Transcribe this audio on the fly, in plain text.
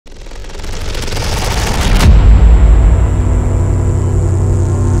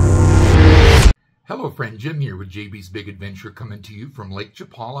friend Jim here with JB's Big Adventure, coming to you from Lake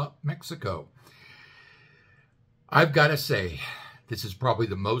Chapala, Mexico. I've got to say, this is probably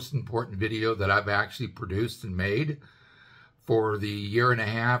the most important video that I've actually produced and made for the year and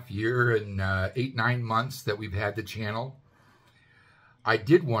 8-9 months that we've had the channel. I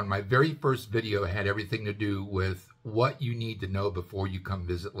did one, my very first video had everything to do with what you need to know before you come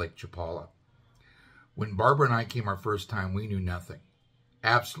visit Lake Chapala. When Barbara and I came our first time, we knew nothing.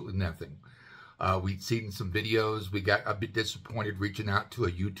 Absolutely nothing. We'd seen some videos. We got a bit disappointed reaching out to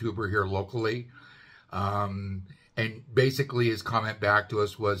a YouTuber here locally. And basically his comment back to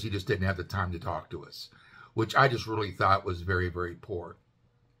us was he just didn't have the time to talk to us, which I just really thought was very, very poor.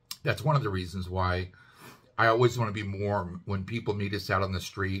 That's one of the reasons why I always want to be warm when people meet us out on the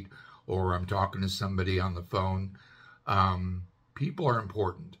street or I'm talking to somebody on the phone. People are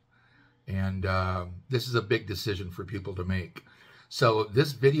important. And this is a big decision for people to make. So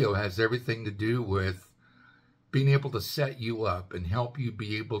this video has everything to do with being able to set you up and help you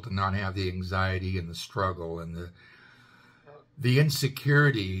be able to not have the anxiety and the struggle and the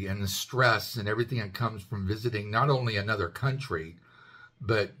insecurity and the stress and everything that comes from visiting not only another country,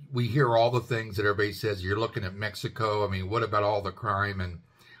 but we hear all the things that everybody says, you're looking at Mexico. I mean, what about all the crime? And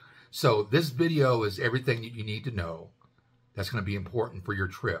so this video is everything that you need to know that's going to be important for your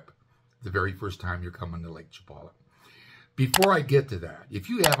trip the very first time you're coming to Lake Chapala. Before I get to that, if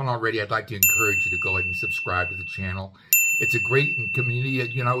you haven't already, I'd like to encourage you to go ahead and subscribe to the channel. It's a great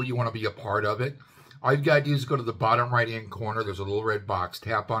community. You know, you want to be a part of it. All you've got to do is go to the bottom right-hand corner. There's a little red box.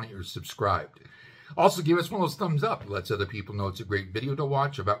 Tap on it. You're subscribed. Also, give us one of those thumbs up. It lets other people know it's a great video to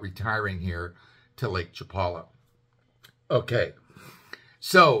watch about retiring here to Lake Chapala. Okay,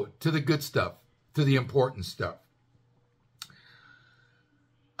 so to the good stuff, to the important stuff.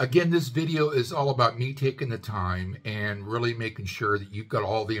 Again, this video is all about me taking the time and really making sure that you've got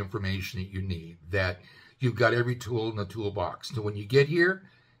all the information that you need, that you've got every tool in the toolbox. So when you get here,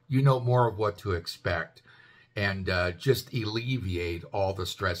 you know more of what to expect and just alleviate all the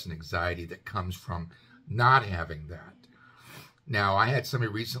stress and anxiety that comes from not having that. Now, I had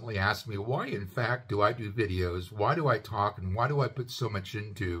somebody recently ask me, why, in fact, do I do videos? Why do I talk? And why do I put so much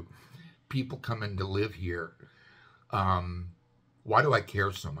into people coming to live here? Why do I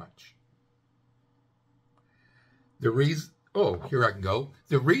care so much? The reason, oh, here I can go.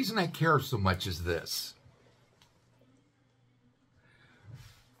 The reason I care so much is this.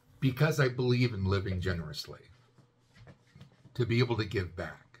 Because I believe in living generously. To be able to give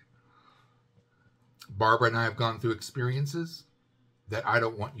back. Barbara and I have gone through experiences that I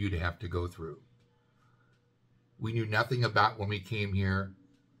don't want you to have to go through. We knew nothing about when we came here.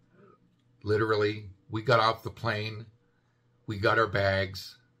 Literally, we got off the plane. We got our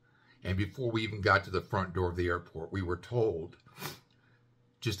bags, and before we even got to the front door of the airport, we were told,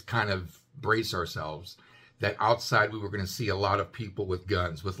 just kind of brace ourselves, that outside we were going to see a lot of people with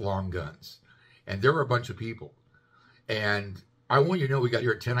guns, with long guns. And there were a bunch of people. And I want you to know we got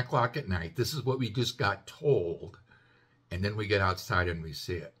here at 10 o'clock at night. This is what we just got told. And then we get outside and we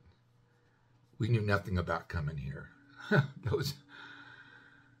see it. We knew nothing about coming here.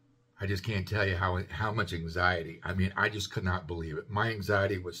 I just can't tell you how much anxiety. I mean, I just could not believe it. My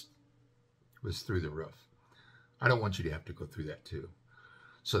anxiety was through the roof. I don't want you to have to go through that too.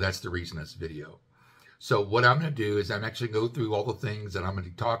 So that's the reason this video. So what I'm going to do is I'm actually going to go through all the things that I'm going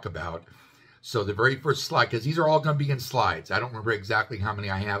to talk about. So the very first slide, because these are all going to be in slides. I don't remember exactly how many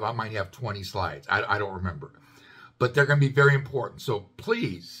I have. I might have 20 slides. I don't remember. But they're going to be very important. So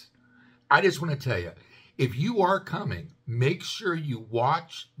please, I just want to tell you, if you are coming, make sure you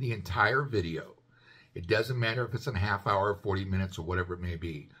watch the entire video. It doesn't matter if it's a half hour, 40 minutes, or whatever it may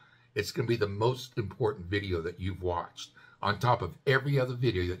be. It's going to be the most important video that you've watched. On top of every other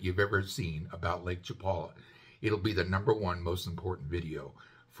video that you've ever seen about Lake Chapala, it'll be the #1 most important video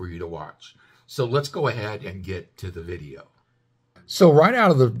for you to watch. So let's go ahead and get to the video. So right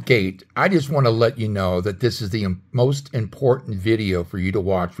out of the gate, I just want to let you know that this is the most important video for you to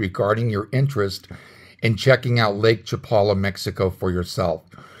watch regarding your interest in checking out Lake Chapala, Mexico for yourself.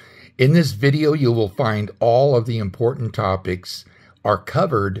 In this video, you will find all of the important topics are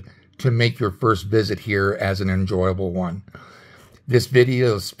covered to make your first visit here as an enjoyable one. This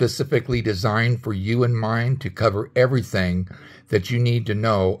video is specifically designed for you in mind to cover everything that you need to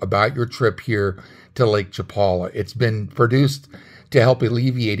know about your trip here to Lake Chapala. It's been produced to help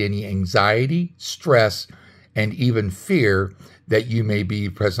alleviate any anxiety, stress, and even fear that you may be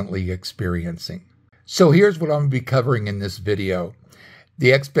presently experiencing. So here's what I'm going to be covering in this video.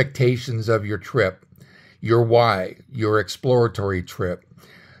 The expectations of your trip, your why, your exploratory trip.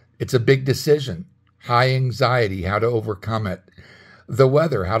 It's a big decision. High anxiety, how to overcome it. The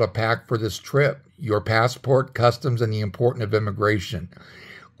weather, how to pack for this trip, your passport, customs, and the importance of immigration.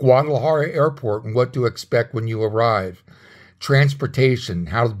 Guadalajara Airport and what to expect when you arrive. Transportation,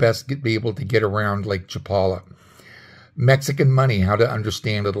 how to best be able to get around Lake Chapala. Mexican money, how to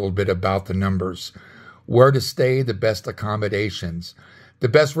understand a little bit about the numbers. Where to stay, the best accommodations. The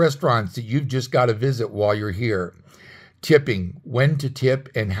best restaurants that you've just got to visit while you're here. Tipping, when to tip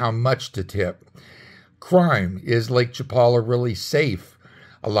and how much to tip. Crime, is Lake Chapala really safe?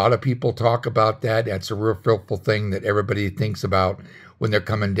 A lot of people talk about that. That's a real fearful thing that everybody thinks about when they're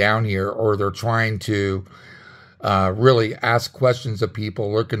coming down here, or they're trying to really ask questions of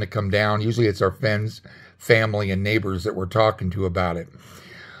people looking to come down. Usually it's our friends, family, and neighbors that we're talking to about it.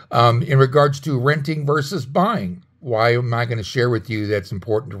 In regards to renting versus buying, why am I going to share with you that's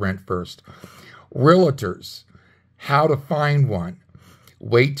important to rent first? Realtors, how to find one.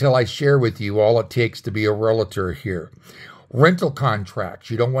 Wait till I share with you all it takes to be a realtor here. Rental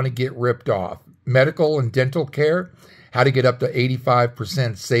contracts, you don't want to get ripped off. Medical and dental care, how to get up to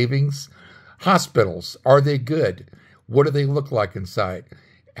 85% savings. Hospitals, are they good? What do they look like inside?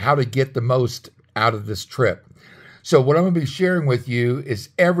 How to get the most out of this trip. So what I'm going to be sharing with you is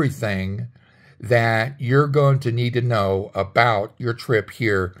everything that you're going to need to know about your trip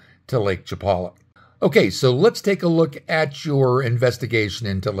here to Lake Chapala. Okay, so let's take a look at your investigation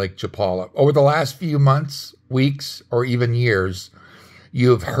into Lake Chapala. Over the last few months, weeks, or even years,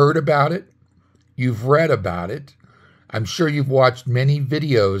 you've heard about it, you've read about it. I'm sure you've watched many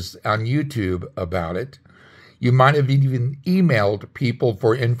videos on YouTube about it. You might have even emailed people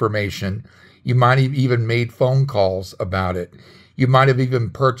for information. You might have even made phone calls about it. You might have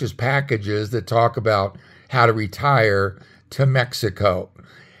even purchased packages that talk about how to retire to Mexico.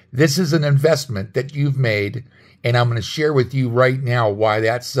 This is an investment that you've made, and I'm going to share with you right now why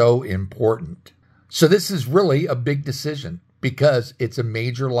that's so important. So this is really a big decision because it's a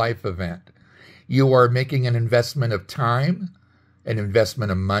major life event. You are making an investment of time, an investment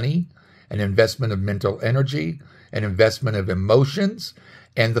of money, an investment of mental energy, an investment of emotions,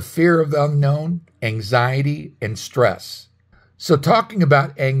 and the fear of the unknown, anxiety, and stress. So talking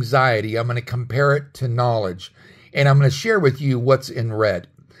about anxiety, I'm going to compare it to knowledge, and I'm going to share with you what's in red.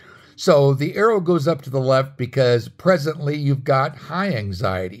 So the arrow goes up to the left because presently you've got high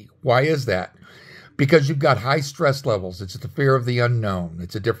anxiety. Why is that? Because you've got high stress levels. It's the fear of the unknown.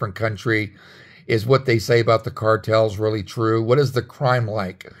 It's a different country. Is what they say about the cartels really true? What is the crime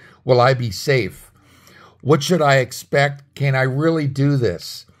like? Will I be safe? What should I expect? Can I really do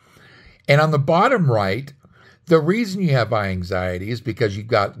this? And on the bottom right, the reason you have high anxiety is because you've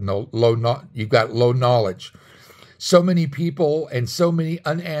got low knowledge. So many people and so many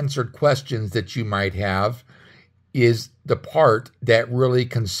unanswered questions that you might have is the part that really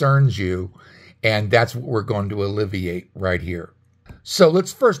concerns you, and that's what we're going to alleviate right here. So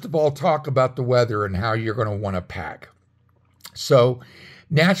let's first of all talk about the weather and how you're going to want to pack. So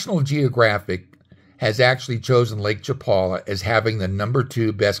National Geographic has actually chosen Lake Chapala as having the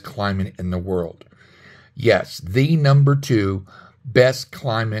 #2 best climate in the world. Yes, the #2 best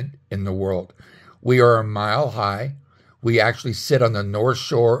climate in the world. We are a mile high. We actually sit on the north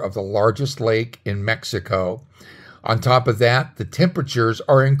shore of the largest lake in Mexico. On top of that, the temperatures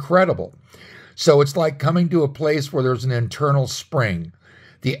are incredible. So it's like coming to a place where there's an internal spring.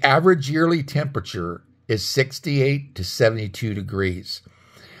 The average yearly temperature is 68 to 72 degrees.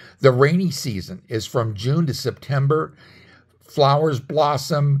 The rainy season is from June to September. Flowers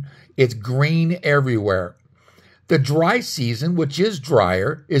blossom. It's green everywhere. The dry season, which is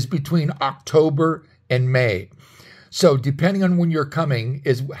drier, is between October and May. So depending on when you're coming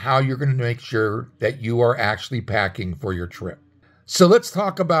is how you're going to make sure that you are actually packing for your trip. So let's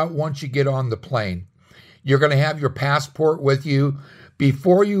talk about once you get on the plane. You're going to have your passport with you.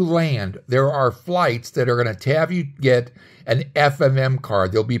 Before you land, there are flights that are going to have you get an FMM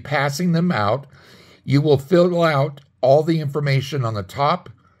card. They'll be passing them out. You will fill out all the information on the top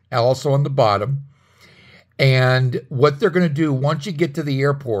and also on the bottom. And what they're going to do once you get to the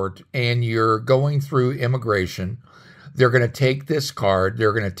airport and you're going through immigration, they're going to take this card,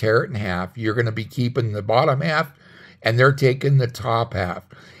 they're going to tear it in half. You're going to be keeping the bottom half, and they're taking the top half.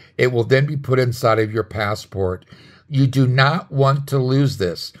 It will then be put inside of your passport. You do not want to lose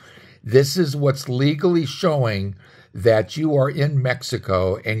this. This is what's legally showing that you are in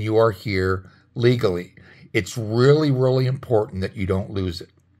Mexico and you are here legally. It's really, really important that you don't lose it.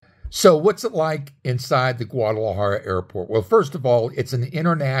 So what's it like inside the Guadalajara airport? Well, first of all, it's an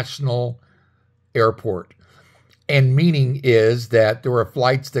international airport. And meaning is that there are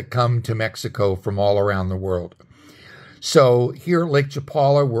flights that come to Mexico from all around the world. So here at Lake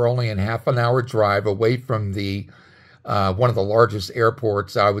Chapala, we're only a half an hour drive away from the one of the largest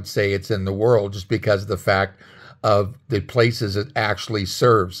airports. I would say it's in the world, just because of the fact of the places it actually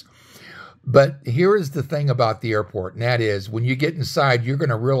serves. But here is the thing about the airport, and that is when you get inside, you're going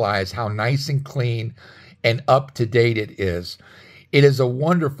to realize how nice and clean and up to date it is. It is a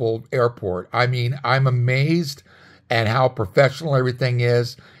wonderful airport. I mean, I'm amazed at how professional everything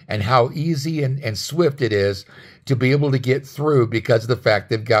is and how easy and swift it is to be able to get through, because of the fact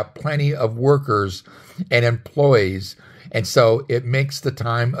they've got plenty of workers and employees. And so it makes the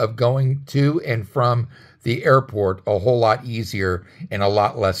time of going to and from the airport a whole lot easier and a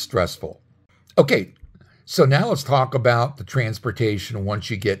lot less stressful. Okay, so now let's talk about the transportation once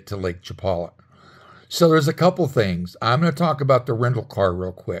you get to Lake Chapala. So there's a couple things. I'm going to talk about the rental car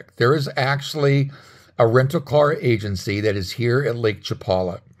real quick. There is actually a rental car agency that is here at Lake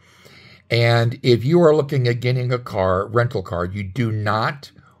Chapala. And if you are looking at getting a rental car, you do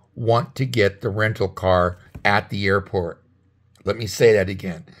not want to get the rental car at the airport. Let me say that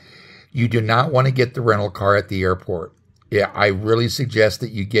again. You do not want to get the rental car at the airport. Yeah, I really suggest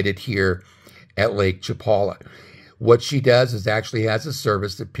that you get it here at Lake Chapala. What she does is actually has a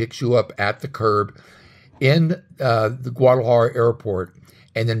service that picks you up at the curb in the Guadalajara airport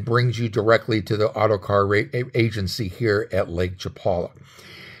and then brings you directly to the auto car agency here at Lake Chapala.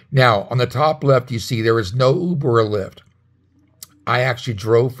 Now, on the top left, you see there is no Uber or Lyft. I actually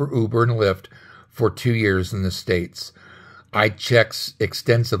drove for Uber and Lyft for 2 years in the States. I checked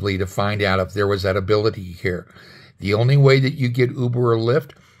extensively to find out if there was that ability here. The only way that you get Uber or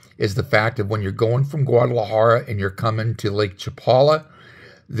Lyft is the fact of when you're going from Guadalajara and you're coming to Lake Chapala,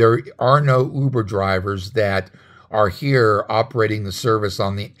 there are no Uber drivers that are here operating the service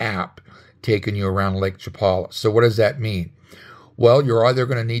on the app, taking you around Lake Chapala. So what does that mean? Well, you're either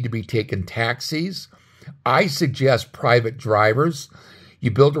going to need to be taking taxis. I suggest private drivers. You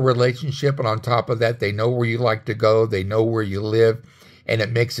build a relationship, and on top of that, they know where you like to go, they know where you live, and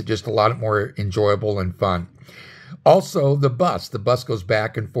it makes it just a lot more enjoyable and fun. Also, the bus. The bus goes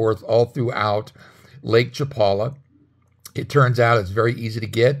back and forth all throughout Lake Chapala. It turns out it's very easy to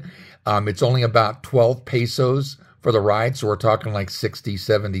get. It's only about 12 pesos for the ride, so we're talking like 60,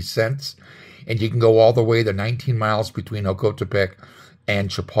 70 cents. And you can go all the way the 19 miles between Ocotepec and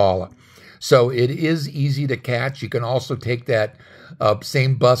Chapala. So it is easy to catch. You can also take that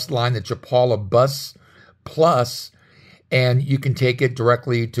same bus line, the Chapala Bus Plus, and you can take it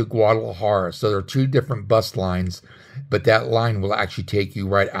directly to Guadalajara. So there are two different bus lines, but that line will actually take you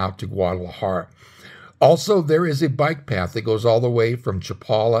right out to Guadalajara. Also, there is a bike path that goes all the way from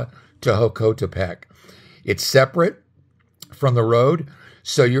Chapala to Ocotepec. It's separate from the road,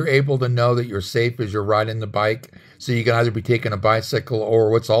 so you're able to know that you're safe as you're riding the bike. So you can either be taking a bicycle,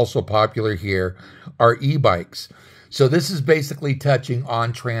 or what's also popular here are e-bikes. So this is basically touching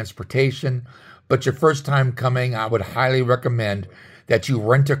on transportation. But your first time coming, I would highly recommend that you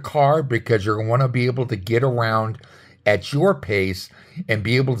rent a car, because you're going to want to be able to get around at your pace and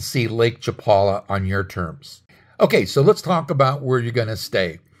be able to see Lake Chapala on your terms. Okay, so let's talk about where you're going to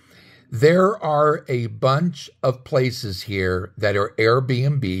stay. There are a bunch of places here that are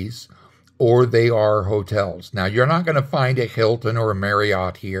Airbnbs or they are hotels. Now, you're not going to find a Hilton or a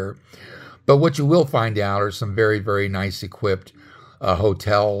Marriott here, but what you will find out are some very, very nice equipped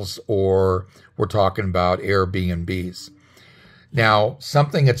hotels, or we're talking about Airbnbs. Now,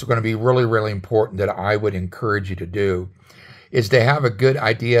 something that's going to be really, really important that I would encourage you to do is to have a good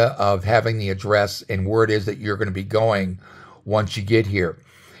idea of having the address and where it is that you're going to be going once you get here.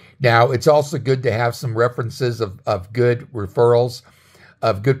 Now, it's also good to have some references of good referrals,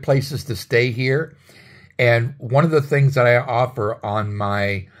 of good places to stay here. And one of the things that I offer on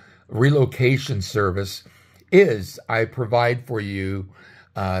my relocation service is I provide for you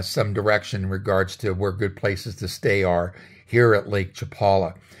some direction in regards to where good places to stay are here at Lake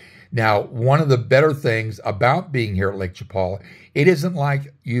Chapala. Now, one of the better things about being here at Lake Chapala, it isn't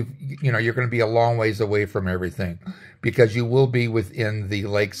like you're going to be a long ways away from everything, because you will be within the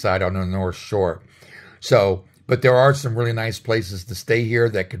lakeside on the North Shore. So, but there are some really nice places to stay here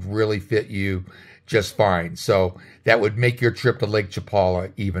that could really fit you just fine. So that would make your trip to Lake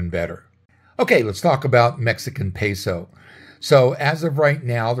Chapala even better. Okay, let's talk about Mexican peso. So as of right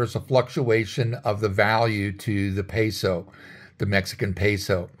now, there's a fluctuation of the value to the peso, the Mexican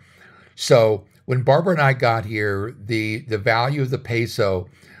peso. So when Barbara and I got here, the value of the peso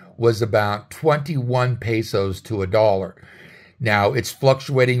was about 21 pesos to $1. Now, it's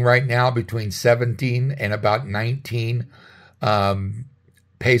fluctuating right now between 17 and about 19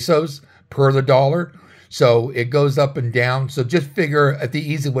 pesos per the dollar. So it goes up and down. So just figure, the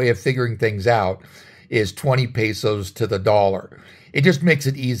easy way of figuring things out is 20 pesos to the dollar. It just makes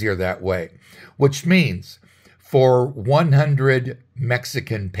it easier that way, which means For 100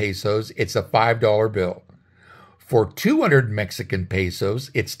 Mexican pesos, it's a $5 bill. For 200 Mexican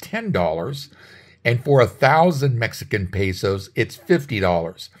pesos, it's $10. And for 1,000 Mexican pesos, it's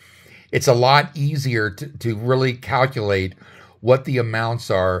 $50. It's a lot easier to really calculate what the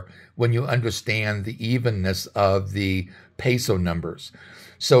amounts are when you understand the evenness of the peso numbers.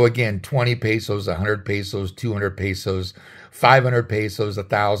 So again, 20 pesos, 100 pesos, 200 pesos, 500 pesos,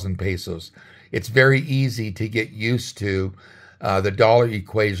 1,000 pesos. It's very easy to get used to the dollar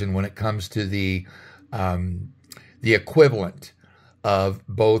equation when it comes to the equivalent of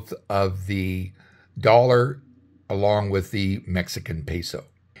both of the dollar along with the Mexican peso.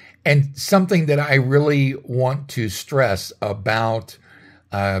 And something that I really want to stress about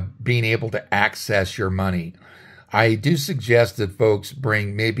being able to access your money, I do suggest that folks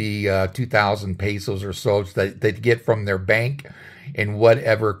bring maybe 2,000 pesos or so that they get from their bank in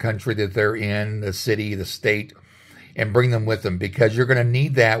whatever country that they're in, the city, the state, and bring them with them, because you're going to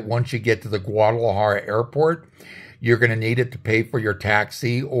need that once you get to the Guadalajara airport. You're going to need it to pay for your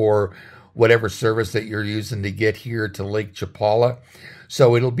taxi or whatever service that you're using to get here to Lake Chapala.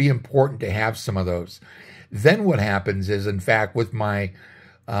 So it'll be important to have some of those. Then what happens is, in fact, with my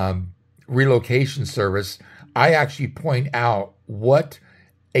relocation service, I actually point out what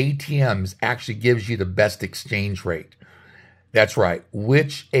ATMs actually gives you the best exchange rate. That's right.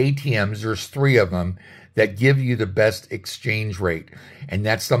 Which ATMs, there's 3 of them that give you the best exchange rate. And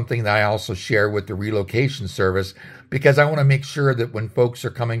that's something that I also share with the relocation service, because I want to make sure that when folks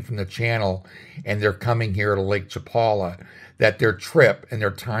are coming from the channel and they're coming here to Lake Chapala, that their trip and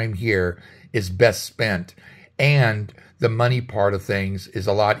their time here is best spent. And the money part of things is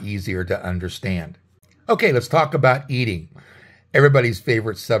a lot easier to understand. Okay, let's talk about eating. Everybody's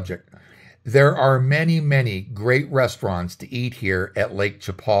favorite subject. There are many, many great restaurants to eat here at Lake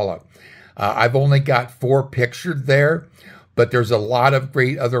Chapala. I've only got 4 pictured there, but there's a lot of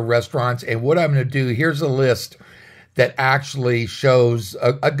great other restaurants. And what I'm going to do, here's a list that actually shows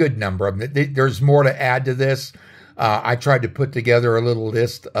a good number of them. There's more to add to this. I tried to put together a little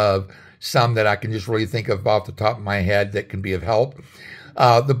list of some that I can just really think of off the top of my head that can be of help.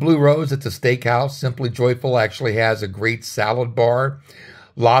 The Blue Rose, it's a steakhouse. Simply Joyful actually has a great salad bar.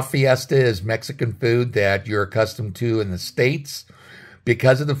 La Fiesta is Mexican food that you're accustomed to in the States.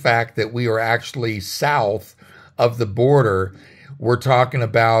 Because of the fact that we are actually south of the border, we're talking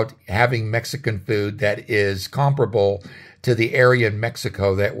about having Mexican food that is comparable to the area in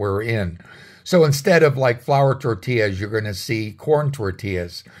Mexico that we're in. So instead of like flour tortillas, you're going to see corn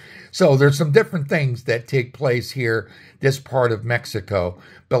tortillas. So there's some different things that take place here, this part of Mexico.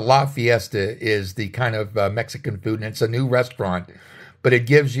 But La Fiesta is the kind of Mexican food, and it's a new restaurant, but it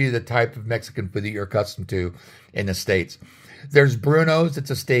gives you the type of Mexican food that you're accustomed to in the States. There's Bruno's.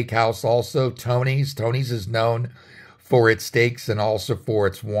 It's a steakhouse also. Tony's. Tony's is known for its steaks and also for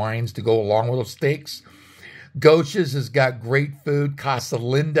its wines to go along with those steaks. Goch's has got great food. Casa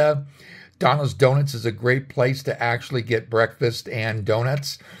Linda. Donna's Donuts is a great place to actually get breakfast and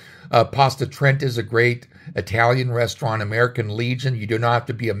donuts. Pasta Trent is a great Italian restaurant. American Legion. You do not have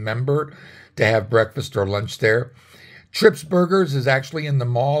to be a member to have breakfast or lunch there. Trips Burgers is actually in the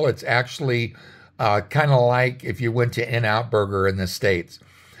mall. It's actually kind of like if you went to In-N-Out Burger in the States.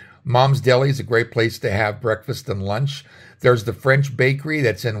 Mom's Deli is a great place to have breakfast and lunch. There's the French Bakery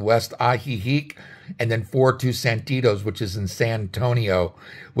that's in West Ajijic, and then 42 Santitos, which is in San Antonio,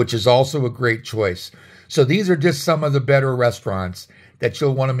 which is also a great choice. So these are just some of the better restaurants that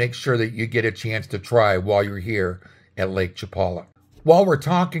you'll want to make sure that you get a chance to try while you're here at Lake Chapala. While we're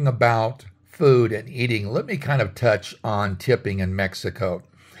talking about food and eating, let me kind of touch on tipping in Mexico.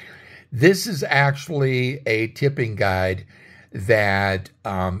 This is actually a tipping guide that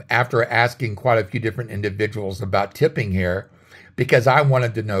after asking quite a few different individuals about tipping here, because I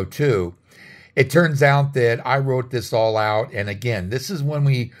wanted to know too, it turns out that I wrote this all out. And again, this is when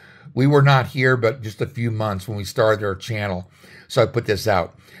we were not here, but just a few months when we started our channel. So I put this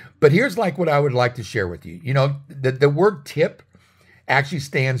out. But here's like what I would like to share with you. You know, the word tip actually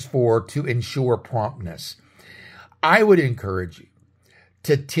stands for to ensure promptness. I would encourage you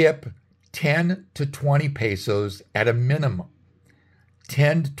to tip 10 to 20 pesos at a minimum.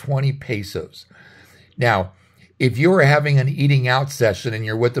 10 to 20 pesos. Now, if you're having an eating out session and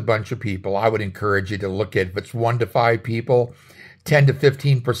you're with a bunch of people, I would encourage you to look at if it's 1 to 5 people, 10 to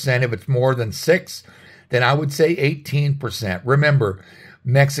 15%. If it's more than 6, then I would say 18%. Remember,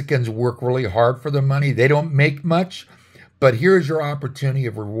 Mexicans work really hard for their money. They don't make much, but here's your opportunity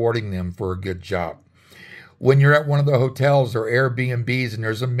of rewarding them for a good job. When you're at one of the hotels or Airbnbs and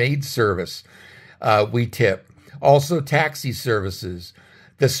there's a maid service, we tip. Also taxi services,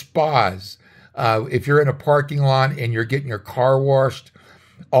 the spas, If you're in a parking lot and you're getting your car washed,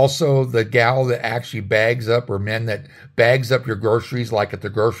 also the gal that actually bags up, or men that bags up your groceries, like at the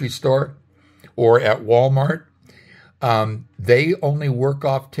grocery store or at Walmart, they only work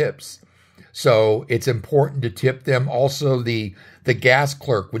off tips. So it's important to tip them. Also, the gas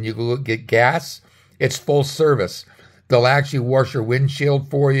clerk, when you go get gas, it's full service. They'll actually wash your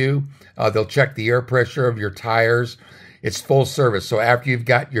windshield for you. They'll check the air pressure of your tires. It's full service. So after you've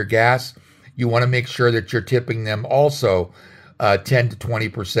got your gas, you want to make sure that you're tipping them also 10 to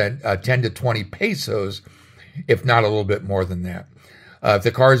 20%, 10 to 20 pesos, if not a little bit more than that. If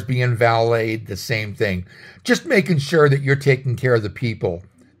the car is being valeted, the same thing. Just making sure that you're taking care of the people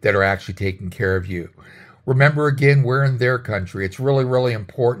that are actually taking care of you. Remember, again, we're in their country. It's really, really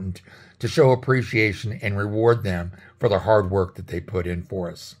important to show appreciation and reward them for the hard work that they put in for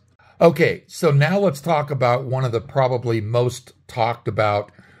us. Okay, so now let's talk about one of the probably most talked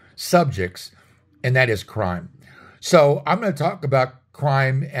about subjects, and that is crime. So I'm going to talk about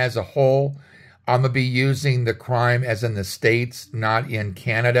crime as a whole. I'm going to be using the crime as in the States, not in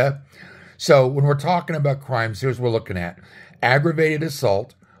Canada. So when we're talking about crimes, here's what we're looking at: aggravated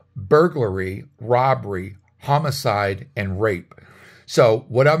assault, burglary, robbery, homicide, and rape. So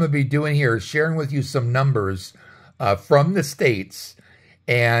what I'm going to be doing here is sharing with you some numbers from the States,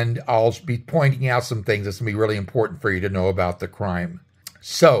 and I'll be pointing out some things that's going to be really important for you to know about the crime.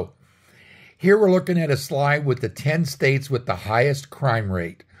 So here we're looking at a slide with the 10 states with the highest crime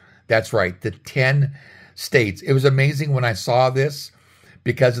rate. That's right, the 10 states. It was amazing when I saw this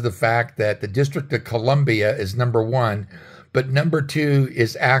because of the fact that the District of Columbia is number 1, but number 2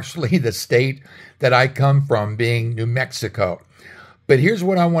 is actually the state that I come from, being New Mexico. But here's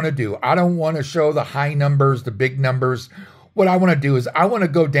what I want to do. I don't want to show the high numbers, the big numbers. What I want to do is I want to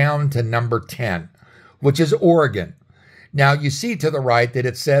go down to number 10, which is Oregon. Now, you see to the right that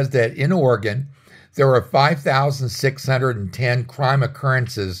it says that in Oregon, there are 5,610 crime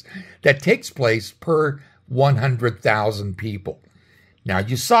occurrences that takes place per 100,000 people. Now,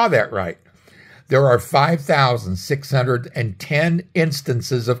 you saw that right. There are 5,610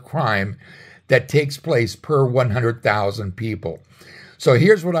 instances of crime that takes place per 100,000 people. So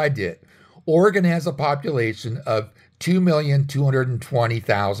here's what I did. Oregon has a population of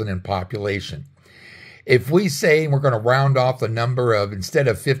 2,220,000 in population. If we say we're going to round off the number of, instead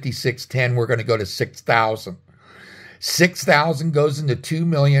of 5,610, we're going to go to 6,000. 6,000 goes into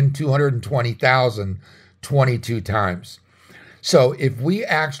 2,220,000 22 times. So if we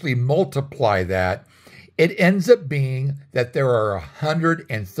actually multiply that, it ends up being that there are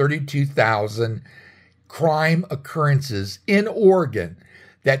 132,000 crime occurrences in Oregon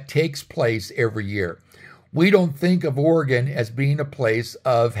that takes place every year. We don't think of Oregon as being a place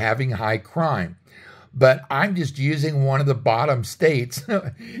of having high crime, but I'm just using one of the bottom states,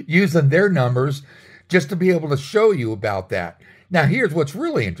 using their numbers just to be able to show you about that. Now, here's what's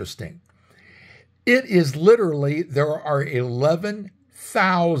really interesting. It is literally, there are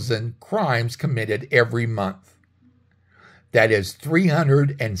 11,000 crimes committed every month. That is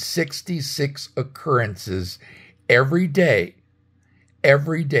 366 occurrences every day,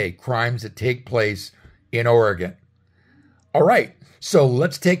 crimes that take place in Oregon. All right, so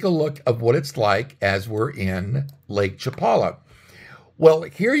let's take a look at what it's like as we're in Lake Chapala. Well,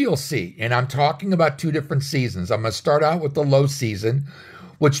 here you'll see, and I'm talking about 2 different seasons. I'm going to start out with the low season,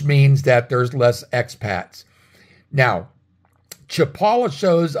 which means that there's less expats. Now, Chapala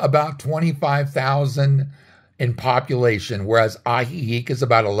shows about 25,000 in population, whereas Ajijic is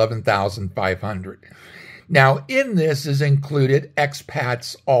about 11,500. Now, in this is included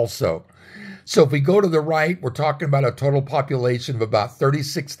expats also. So if we go to the right, we're talking about a total population of about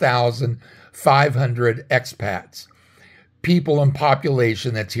 36,500 expats, people in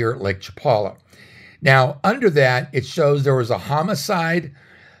population that's here at Lake Chapala. Now, under that, it shows there was a homicide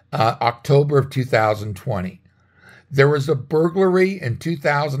October of 2020. There was a burglary in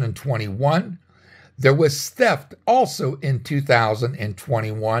 2021. There was theft also in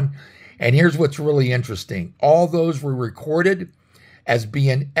 2021. And here's what's really interesting. All those were recorded as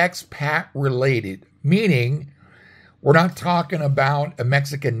being expat related, meaning we're not talking about a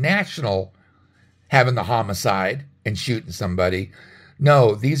Mexican national having the homicide and shooting somebody.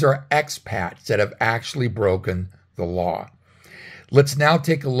 No, these are expats that have actually broken the law. Let's now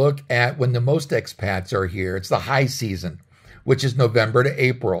take a look at when the most expats are here. It's the high season, which is November to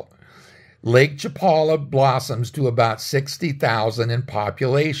April. Lake Chapala blossoms to about 60,000 in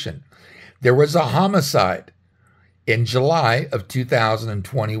population. There was a homicide in July of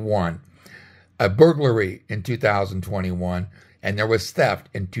 2021, a burglary in 2021, and there was theft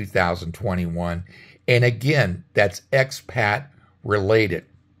in 2021. And again, that's expat related.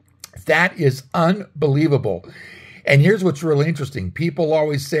 That is unbelievable. And here's what's really interesting. People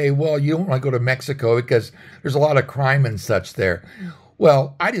always say, well, you don't want to go to Mexico because there's a lot of crime and such there.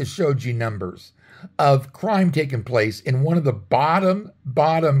 Well, I just showed you numbers of crime taking place in one of the bottom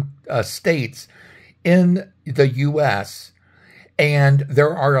states in the U.S., and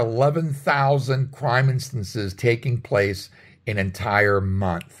there are 11,000 crime instances taking place an entire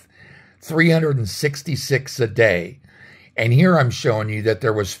month, 366 a day. And here I'm showing you that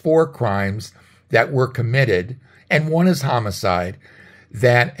there was 4 crimes that were committed, and 1 is homicide,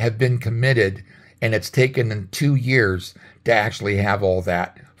 that have been committed, and it's taken them 2 years to actually have all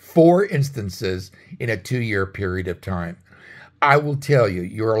that. 4 instances in a 2-year period of time. I will tell you,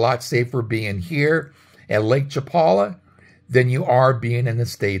 you're a lot safer being here at Lake Chapala than you are being in the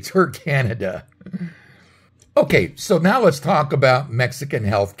States or Canada. Okay, so now let's talk about Mexican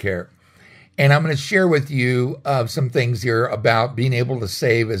healthcare. And I'm going to share with you some things here about being able to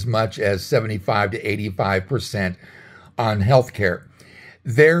save as much as 75 to 85% on healthcare.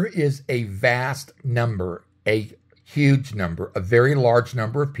 There is a vast number, a huge number, a very large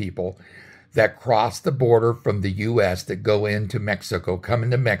number of people that cross the border from the U.S. that go into Mexico, come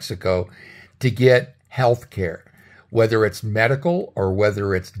into Mexico to get health care, whether it's medical or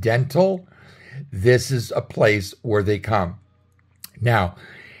whether it's dental. This is a place where they come. Now,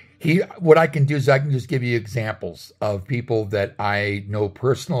 what I can do is I can just give you examples of people that I know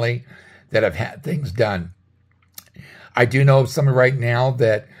personally that have had things done. I do know someone right now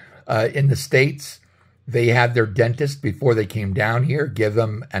that in the States, they had their dentist before they came down here give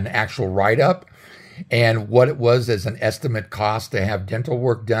them an actual write-up and what it was as an estimate cost to have dental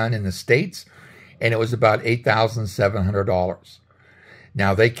work done in the States, and it was about $8,700.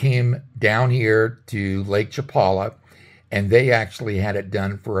 Now, they came down here to Lake Chapala, and they actually had it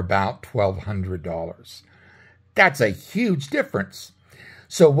done for about $1,200. That's a huge difference.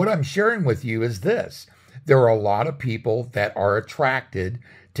 So what I'm sharing with you is this. There are a lot of people that are attracted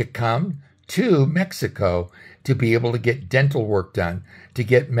to come to Mexico to be able to get dental work done, to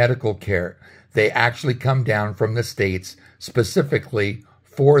get medical care. They actually come down from the States specifically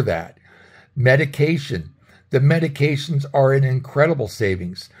for that. Medication. The medications are an incredible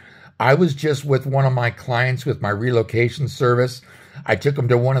savings. I was just with one of my clients with my relocation service. I took them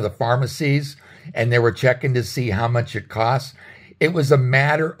to one of the pharmacies and they were checking to see how much it costs. It was a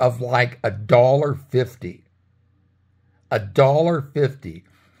matter of like $1.50. $1.50.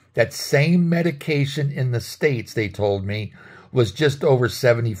 That same medication in the States, they told me, was just over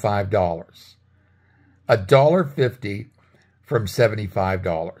 $75. $1.50 from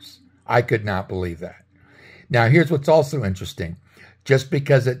 $75. I could not believe that. Now, here's what's also interesting. Just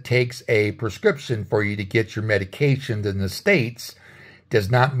because it takes a prescription for you to get your medications in the States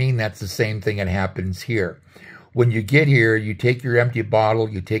does not mean that's the same thing that happens here. When you get here, you take your empty bottle,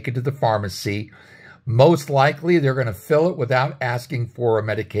 you take it to the pharmacy. Most likely, they're going to fill it without asking for a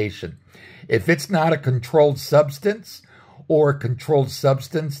medication. If it's not a controlled substance or a controlled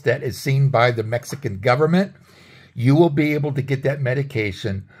substance that is seen by the Mexican government, you will be able to get that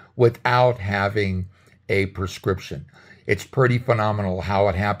medication without having a prescription. It's pretty phenomenal how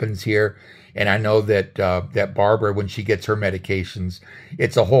it happens here. And I know that that Barbara, when she gets her medications,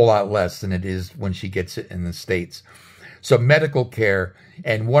 it's a whole lot less than it is when she gets it in the States. So medical care,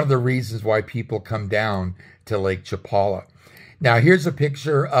 and one of the reasons why people come down to Lake Chapala. Now, here's a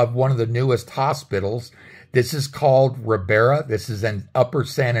picture of one of the newest hospitals. This is called Ribera. This is in Upper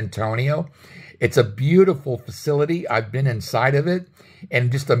San Antonio. It's a beautiful facility. I've been inside of it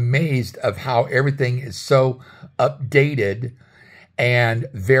and just amazed of how everything is so updated and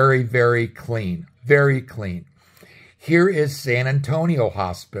very, very clean. Very clean. Here is San Antonio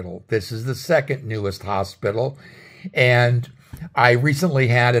Hospital. This is the second newest hospital. And I recently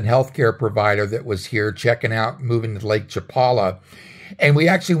had a healthcare provider that was here checking out moving to Lake Chapala. And we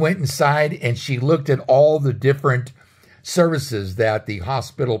actually went inside and she looked at all the different services that the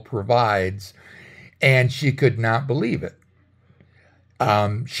hospital provides, and she could not believe it.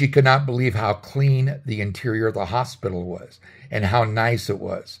 She could not believe how clean the interior of the hospital was and how nice it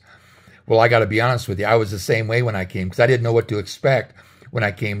was. Well, I got to be honest with you. I was the same way when I came because I didn't know what to expect when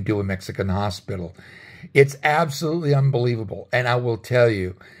I came to a Mexican hospital. It's absolutely unbelievable. And I will tell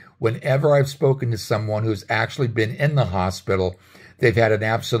you, whenever I've spoken to someone who's actually been in the hospital, they've had an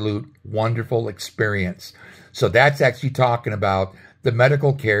absolute wonderful experience. So that's actually talking about the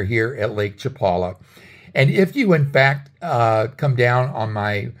medical care here at Lake Chapala. And if you, in fact, come down on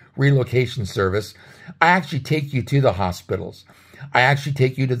my relocation service, I actually take you to the hospitals. I actually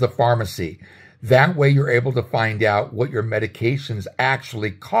take you to the pharmacy. That way you're able to find out what your medications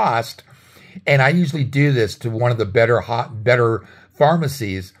actually cost. And I usually do this to one of the better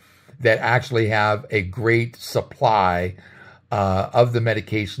pharmacies that actually have a great supply of the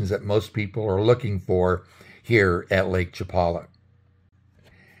medications that most people are looking for here at Lake Chapala.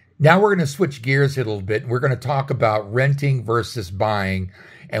 Now we're going to switch gears a little bit, and we're going to talk about renting versus buying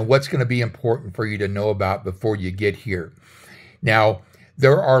and what's going to be important for you to know about before you get here. Now,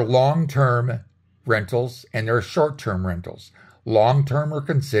 there are long-term rentals and there are short-term rentals. Long-term are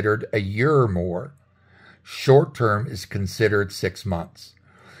considered a year or more. Short-term is considered 6 months.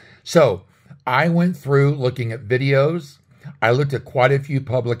 So I went through looking at videos. I looked at quite a few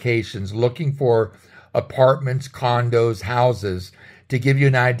publications looking for apartments, condos, houses to give you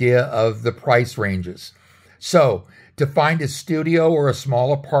an idea of the price ranges. So to find a studio or a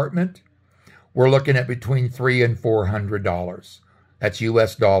small apartment, we're looking at between $300 and $400. That's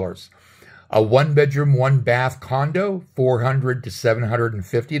US dollars. A 1-bedroom, 1-bath condo, $400 to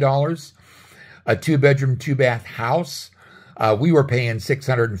 $750. A 2-bedroom, 2-bath house, we were paying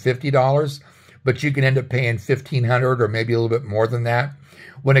 $650, but you can end up paying $1,500 or maybe a little bit more than that.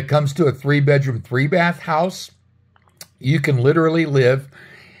 When it comes to a 3-bedroom, 3-bath house, you can literally live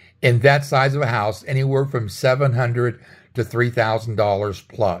in that size of a house anywhere from $700 to $3,000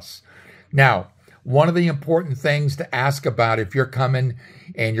 plus. Now, one of the important things to ask about if you're coming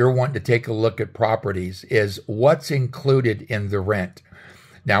and you're wanting to take a look at properties is what's included in the rent.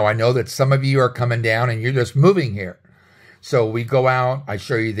 Now, I know that some of you are coming down and you're just moving here. So we go out, I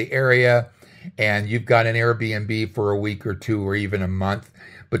show you the area, and you've got an Airbnb for a week or two or even a month,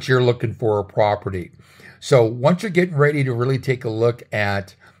 but you're looking for a property. So once you're getting ready to really take a look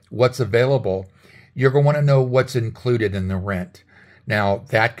at what's available, you're going to want to know what's included in the rent. Now,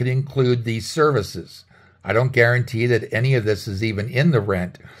 that could include these services. I don't guarantee that any of this is even in the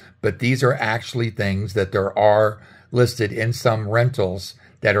rent, but these are actually things that there are listed in some rentals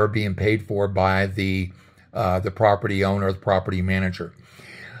that are being paid for by the property owner, the property manager.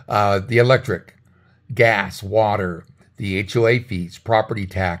 The electric, gas, water, the HOA fees, property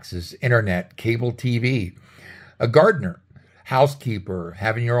taxes, internet, cable TV, a gardener, housekeeper,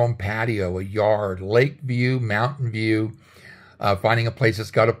 having your own patio, a yard, lake view, mountain view, finding a place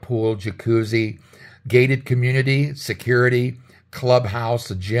that's got a pool, jacuzzi, gated community, security,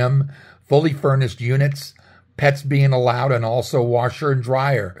 clubhouse, a gym, fully furnished units, pets being allowed, and also washer and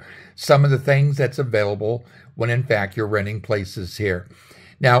dryer. Some of the things that's available when in fact you're renting places here.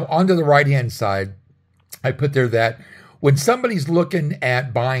 Now, onto the right-hand side, I put there that when somebody's looking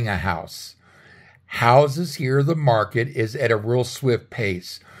at buying a house, houses here, the market is at a real swift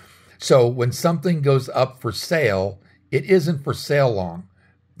pace. So when something goes up for sale, it isn't for sale long.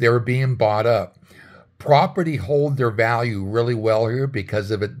 They're being bought up. Property hold their value really well here because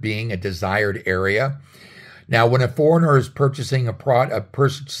of it being a desired area. Now, when a foreigner is purchasing a property,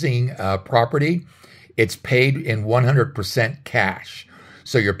 it's paid in 100% cash.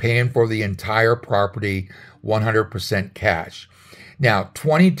 So you're paying for the entire property 100% cash. Now,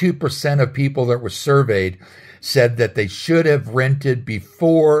 22% of people that were surveyed said that they should have rented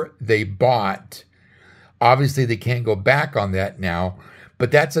before they bought. Obviously, they can't go back on that now,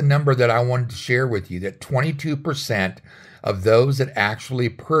 but that's a number that I wanted to share with you, that 22% of those that actually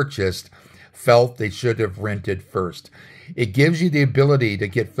purchased felt they should have rented first. It gives you the ability to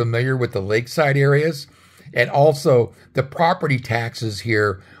get familiar with the lakeside areas, and also the property taxes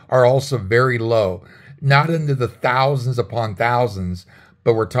here are also very low. Not into the thousands upon thousands,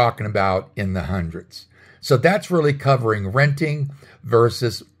 but we're talking about in the hundreds. So that's really covering renting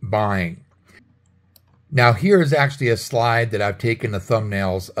versus buying. Now, here is actually a slide that I've taken the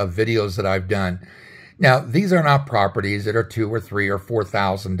thumbnails of videos that I've done. Now, these are not properties that are $2,000 or $3,000 or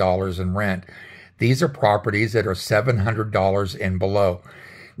 $4,000 in rent. These are properties that are $700 and below.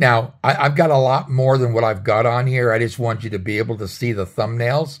 Now, I've got a lot more than what I've got on here. I just want you to be able to see the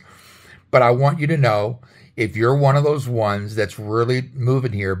thumbnails. But I want you to know, if you're one of those ones that's really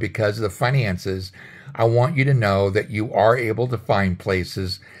moving here because of the finances, I want you to know that you are able to find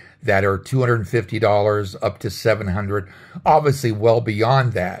places that are $250 up to $700, obviously well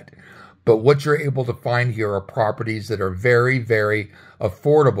beyond that. But what you're able to find here are properties that are very, very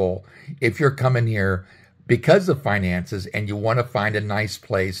affordable if you're coming here because of finances and you want to find a nice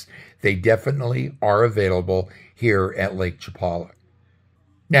place. They definitely are available here at Lake Chapala.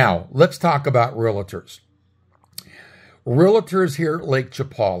 Now, let's talk about realtors. Realtors here at Lake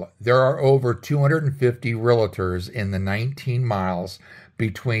Chapala, there are over 250 realtors in the 19 miles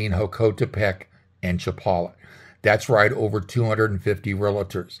between Hokotepec and Chapala. That's right, over 250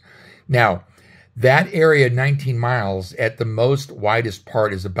 realtors. Now, that area, 19 miles, at the most widest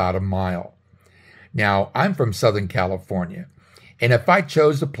part is about a mile. Now, I'm from Southern California, and if I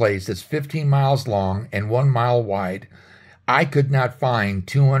chose a place that's 15 miles long and 1 mile wide, I could not find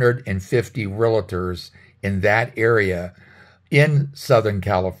 250 realtors in that area in Southern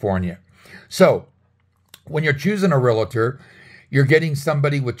California. So when you're choosing a realtor, you're getting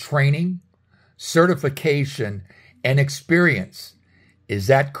somebody with training, certification, and experience. Is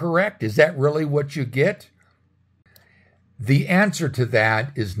that correct? Is that really what you get? The answer to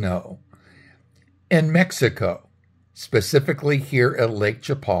that is no. In Mexico, specifically here at Lake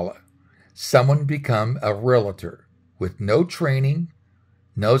Chapala, someone become a realtor with no training,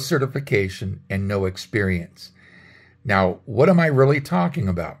 no certification, and no experience. Now, what am I really talking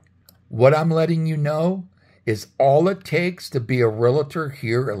about? What I'm letting you know is all it takes to be a realtor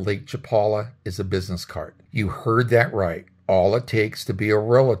here at Lake Chapala is a business card. You heard that right. All it takes to be a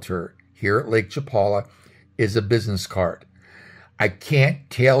realtor here at Lake Chapala is a business card. I can't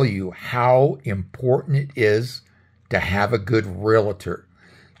tell you how important it is to have a good realtor.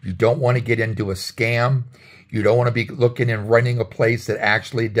 You don't want to get into a scam. You don't want to be looking and renting a place that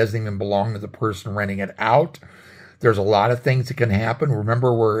actually doesn't even belong to the person renting it out. There's a lot of things that can happen.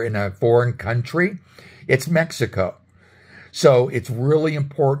 Remember, we're in a foreign country. It's Mexico. So it's really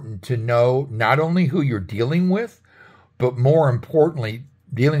important to know not only who you're dealing with, but more importantly,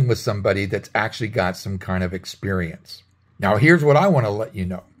 dealing with somebody that's actually got some kind of experience. Now, here's what I want to let you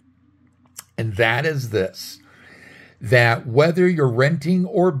know, and that is this, that whether you're renting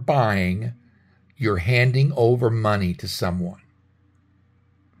or buying, you're handing over money to someone.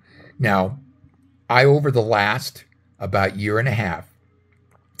 Now, I, over the last about year and a half,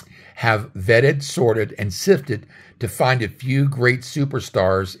 have vetted, sorted, and sifted to find a few great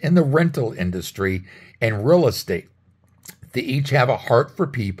superstars in the rental industry and real estate. They each have a heart for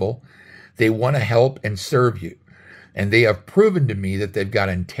people. They want to help and serve you. And they have proven to me that they've got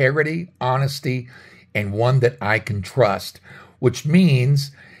integrity, honesty, and one that I can trust, which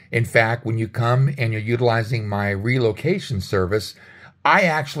means, in fact, when you come and you're utilizing my relocation service, I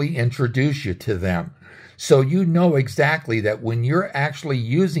actually introduce you to them. So you know exactly that when you're actually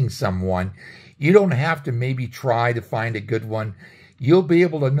using someone, you don't have to maybe try to find a good one. You'll be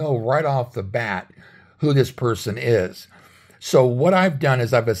able to know right off the bat who this person is. So what I've done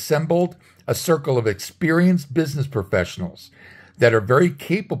is I've assembled a circle of experienced business professionals that are very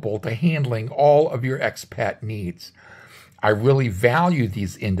capable to handling all of your expat needs. I really value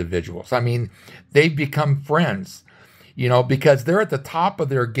these individuals. I mean, they've become friends, because they're at the top of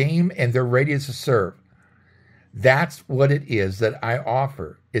their game and they're ready to serve. That's what it is that I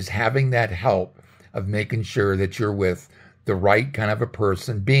offer, is having that help of making sure that you're with the right kind of a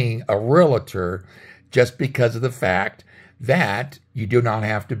person, being a realtor, just because of the fact that you do not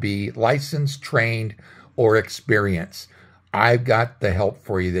have to be licensed, trained, or experienced. I've got the help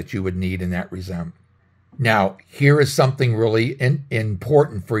for you that you would need in that regard. Now, here is something really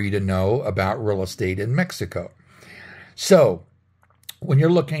important for you to know about real estate in Mexico. So, when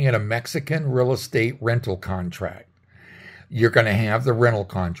you're looking at a Mexican real estate rental contract, you're going to have the rental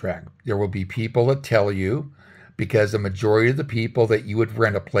contract. There will be people that tell you, because the majority of the people that you would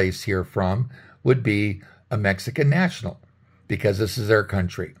rent a place here from would be a Mexican national, because this is their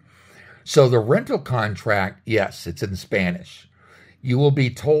country. So the rental contract, yes, it's in Spanish. You will be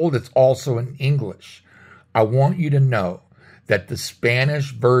told it's also in English. I want you to know that the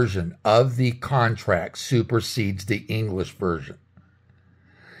Spanish version of the contract supersedes the English version.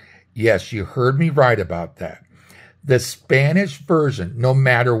 Yes, you heard me right about that. The Spanish version, no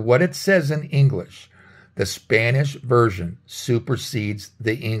matter what it says in English, the Spanish version supersedes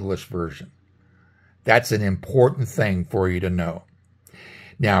the English version. That's an important thing for you to know.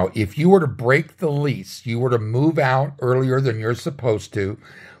 Now, if you were to break the lease, you were to move out earlier than you're supposed to,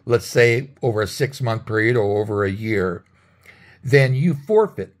 let's say over a 6-month period or over a year, then you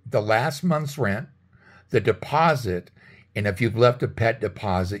forfeit the last month's rent, the deposit, and if you've left a pet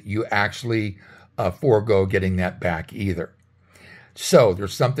deposit, you actually forego getting that back either. So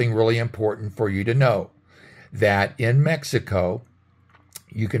there's something really important for you to know, that in Mexico,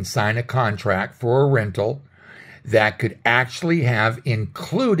 you can sign a contract for a rental that could actually have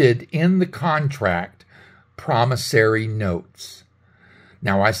included in the contract promissory notes.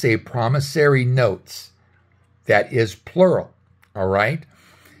 Now, I say promissory notes. That is plural, all right?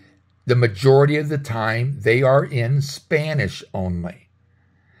 The majority of the time, they are in Spanish only.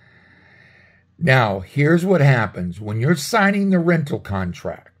 Now, here's what happens. When you're signing the rental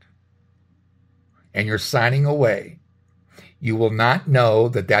contract and you're signing away, you will not know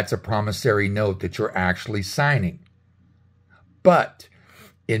that that's a promissory note that you're actually signing. But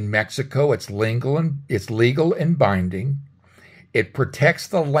in Mexico, it's legal and binding. It protects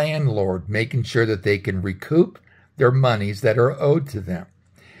the landlord, making sure that they can recoup their monies that are owed to them.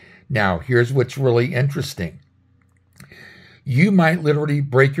 Now, here's what's really interesting. You might literally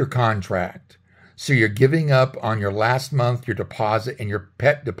break your contract. So you're giving up on your last month, your deposit, and your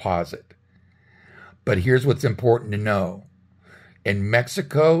pet deposit. But here's what's important to know. In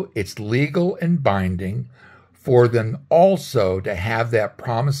Mexico, it's legal and binding for them also to have that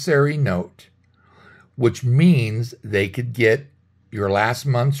promissory note, which means they could get your last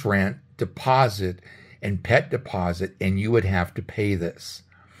month's rent, deposit, and pet deposit, and you would have to pay this.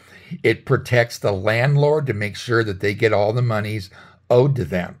 It protects the landlord to make sure that they get all the monies owed to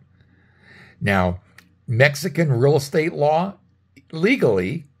them. Now, Mexican real estate law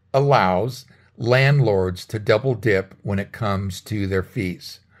legally allows landlords to double dip when it comes to their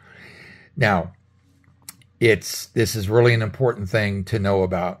fees. Now, this is really an important thing to know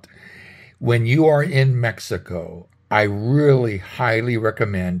about. When you are in Mexico, I really highly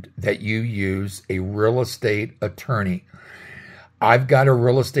recommend that you use a real estate attorney. I've got a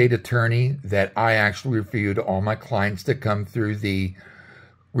real estate attorney that I actually reviewed all my clients to come through the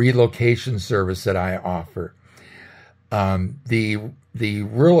relocation service that I offer. The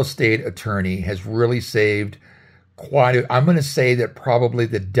real estate attorney has really saved I'm going to say that probably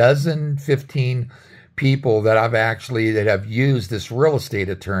the 15 people that have used this real estate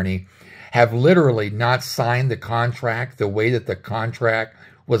attorney have literally not signed the contract the way that the contract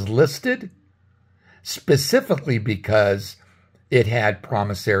was listed, specifically because it had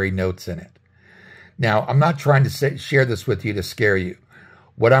promissory notes in it. Now, I'm not trying to share this with you to scare you.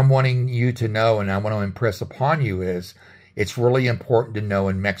 What I'm wanting you to know, and I want to impress upon you, is it's really important to know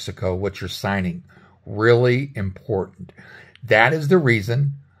in Mexico what you're signing. Really important. That is the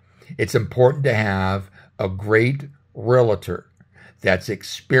reason it's important to have a great realtor that's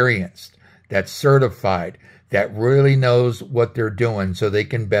experienced, that's certified, that really knows what they're doing so they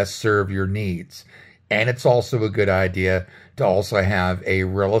can best serve your needs. And it's also a good idea to also have a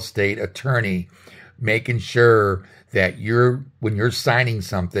real estate attorney making sure that when you're signing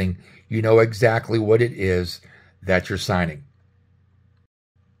something, you know exactly what it is that you're signing.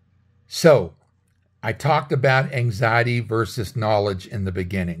 So, I talked about anxiety versus knowledge in the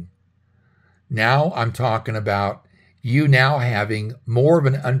beginning. Now I'm talking about you now having more of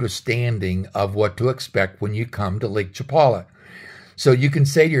an understanding of what to expect when you come to Lake Chapala. So you can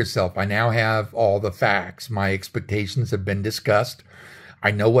say to yourself, I now have all the facts. My expectations have been discussed. I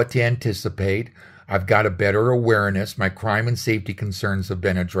know what to anticipate. I've got a better awareness. My crime and safety concerns have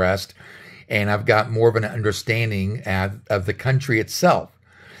been addressed. And I've got more of an understanding of the country itself,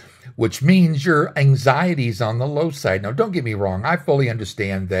 which means your anxiety is on the low side. Now, don't get me wrong. I fully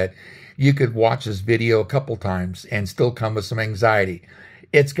understand that you could watch this video a couple times and still come with some anxiety.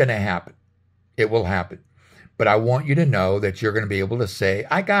 It's going to happen. It will happen. But I want you to know that you're going to be able to say,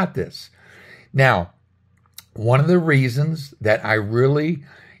 I got this. Now, one of the reasons that I really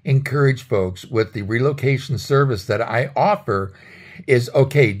encourage folks with the relocation service that I offer is,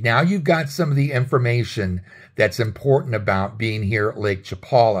 okay, now you've got some of the information that's important about being here at Lake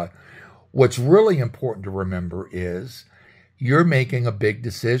Chapala. What's really important to remember is you're making a big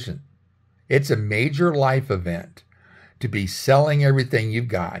decision. It's a major life event to be selling everything you've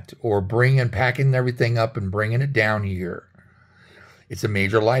got or packing everything up and bringing it down here. It's a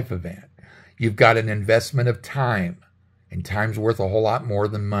major life event. You've got an investment of time, and time's worth a whole lot more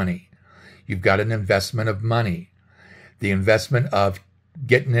than money. You've got an investment of money, the investment of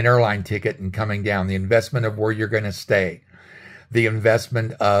getting an airline ticket and coming down, the investment of where you're going to stay, the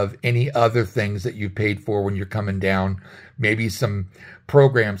investment of any other things that you paid for when you're coming down, maybe some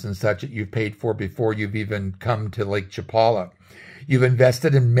programs and such that you've paid for before you've even come to Lake Chapala. You've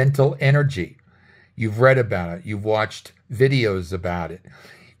invested in mental energy. You've read about it. You've watched videos about it.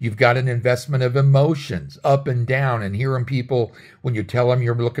 You've got an investment of emotions up and down and hearing people when you tell them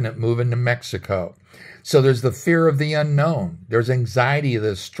you're looking at moving to Mexico. So there's the fear of the unknown. There's anxiety,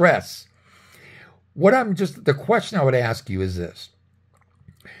 there's stress. The question I would ask you is this.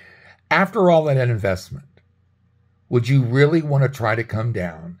 After all that investment, would you really want to try to come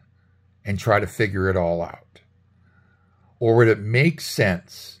down and try to figure it all out? Or would it make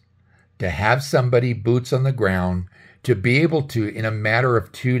sense to have somebody boots on the ground to be able to, in a matter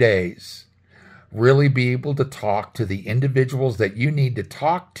of 2 days, really be able to talk to the individuals that you need to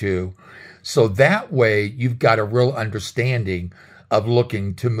talk to, so that way you've got a real understanding of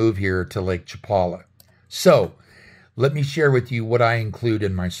looking to move here to Lake Chapala. So, let me share with you what I include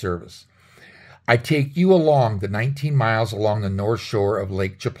in my service. I take you along the 19 miles along the north shore of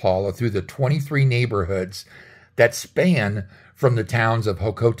Lake Chapala through the 23 neighborhoods that span from the towns of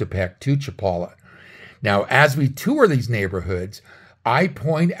Jocotepec to Chapala. Now, as we tour these neighborhoods, I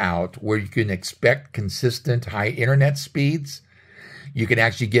point out where you can expect consistent high internet speeds. You can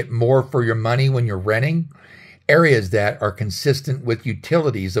actually get more for your money when you're renting. areas that are consistent with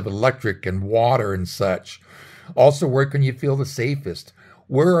utilities of electric and water and such. Also, where can you feel the safest?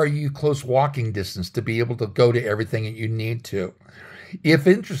 Where are you close walking distance to be able to go to everything that you need to? If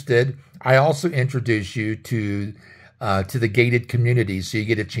interested, I also introduce you to the gated communities so you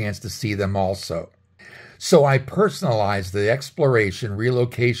get a chance to see them also. So I personalize the exploration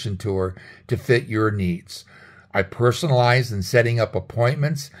relocation tour to fit your needs. I personalize in setting up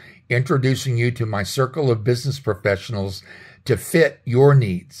appointments, introducing you to my circle of business professionals to fit your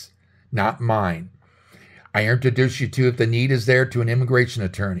needs, not mine. I introduce you to, if the need is there, to an immigration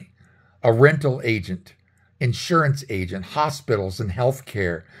attorney, a rental agent, insurance agent, hospitals and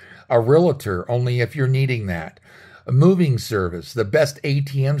healthcare, a realtor only if you're needing that, a moving service, the best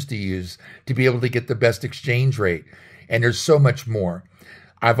ATMs to use to be able to get the best exchange rate, and there's so much more.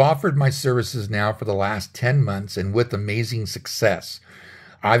 I've offered my services now for the last 10 months and with amazing success.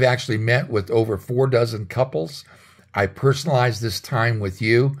 I've actually met with over 4 dozen couples. I personalize this time with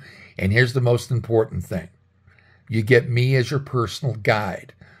you, and here's the most important thing. You get me as your personal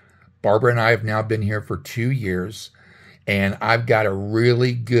guide. Barbara and I have now been here for 2 years, and I've got a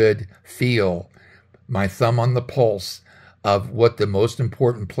really good feel, my thumb on the pulse, of what the most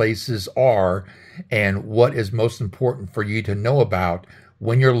important places are and what is most important for you to know about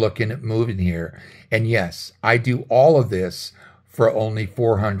when you're looking at moving here. And yes, I do all of this for only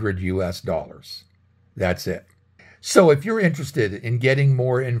 $400 US. That's it. So if you're interested in getting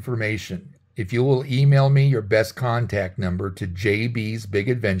more information, if you will email me your best contact number to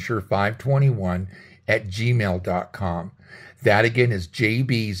jbsbigadventure521@gmail.com. That again is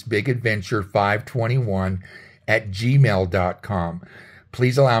jbsbigadventure521@gmail.com.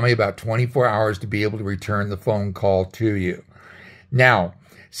 Please allow me about 24 hours to be able to return the phone call to you. Now,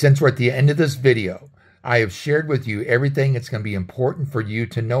 since we're at the end of this video, I have shared with you everything that's going to be important for you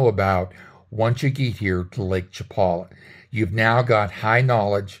to know about once you get here to Lake Chapala. You've now got high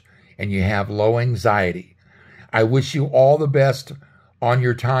knowledge and you have low anxiety. I wish you all the best on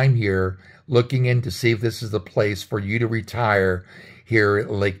your time here, looking in to see if this is the place for you to retire here at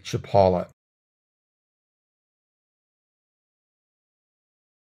Lake Chapala.